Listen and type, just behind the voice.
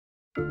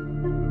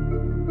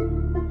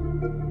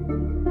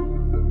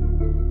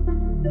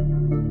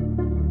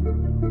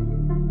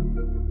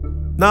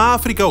Na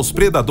África, os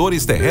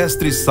predadores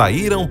terrestres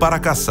saíram para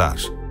caçar.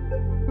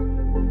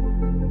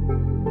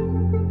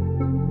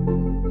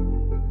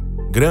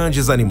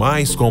 Grandes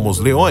animais como os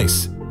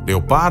leões,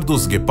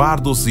 leopardos,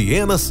 guepardos,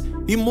 hienas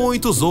e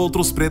muitos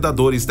outros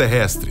predadores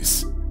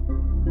terrestres.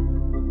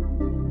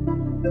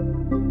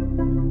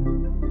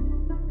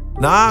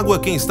 Na água,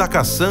 quem está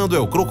caçando é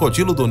o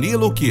crocodilo do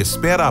Nilo, que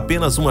espera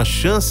apenas uma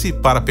chance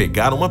para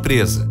pegar uma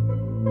presa.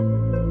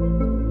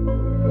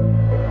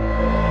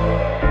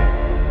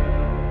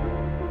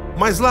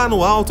 Mas lá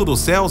no alto dos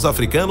céus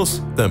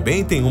africanos,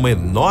 também tem uma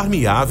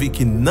enorme ave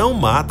que não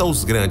mata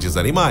os grandes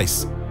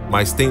animais,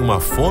 mas tem uma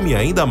fome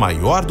ainda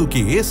maior do que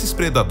esses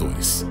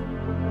predadores.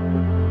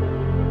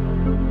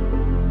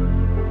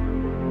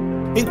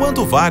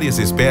 Enquanto várias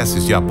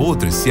espécies de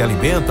abutres se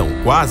alimentam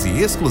quase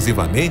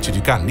exclusivamente de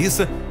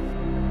carniça,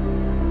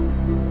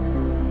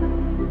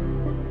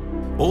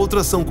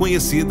 outras são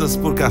conhecidas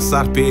por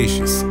caçar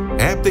peixes,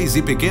 répteis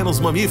e pequenos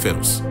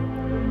mamíferos.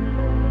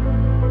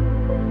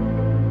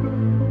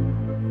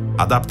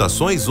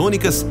 Adaptações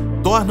únicas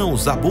tornam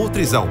os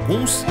abutres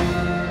alguns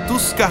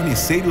dos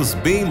carniceiros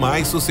bem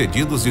mais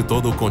sucedidos de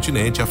todo o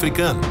continente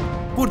africano,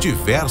 por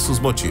diversos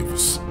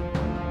motivos.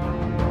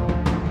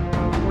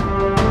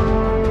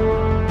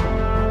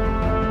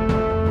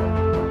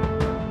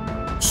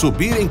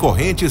 Subir em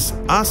correntes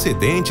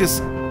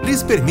ascendentes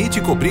lhes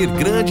permite cobrir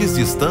grandes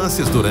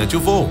distâncias durante o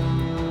voo,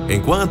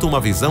 enquanto uma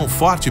visão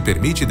forte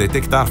permite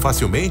detectar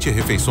facilmente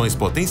refeições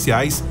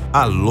potenciais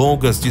a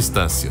longas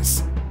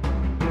distâncias.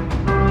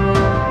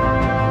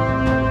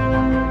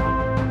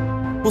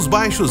 Os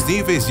baixos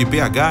níveis de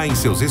pH em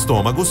seus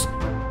estômagos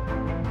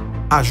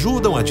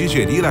ajudam a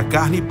digerir a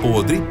carne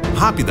podre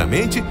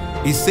rapidamente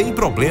e sem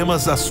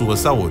problemas à sua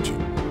saúde.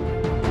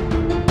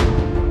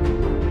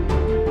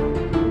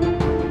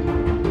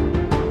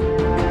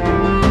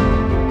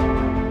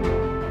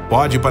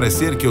 Pode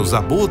parecer que os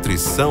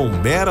abutres são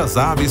meras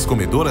aves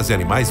comedoras de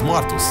animais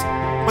mortos,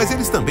 mas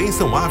eles também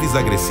são aves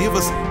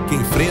agressivas que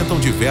enfrentam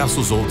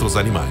diversos outros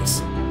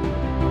animais.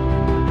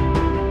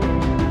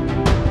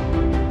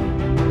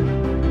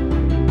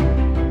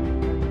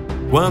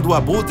 Quando o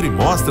abutre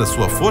mostra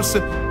sua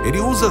força, ele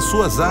usa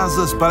suas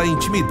asas para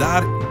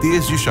intimidar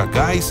desde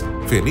chacais,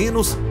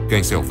 felinos,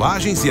 cães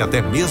selvagens e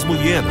até mesmo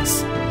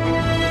hienas.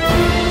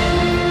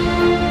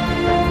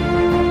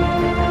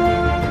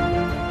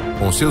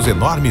 Com seus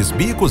enormes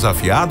bicos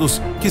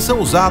afiados, que são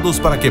usados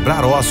para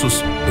quebrar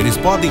ossos, eles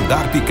podem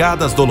dar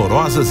picadas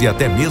dolorosas e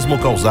até mesmo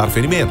causar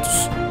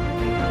ferimentos.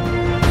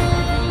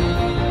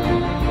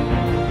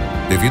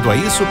 Devido a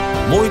isso,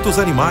 muitos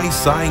animais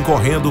saem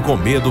correndo com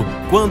medo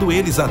quando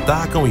eles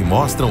atacam e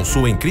mostram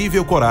sua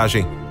incrível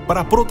coragem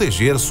para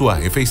proteger sua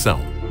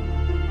refeição.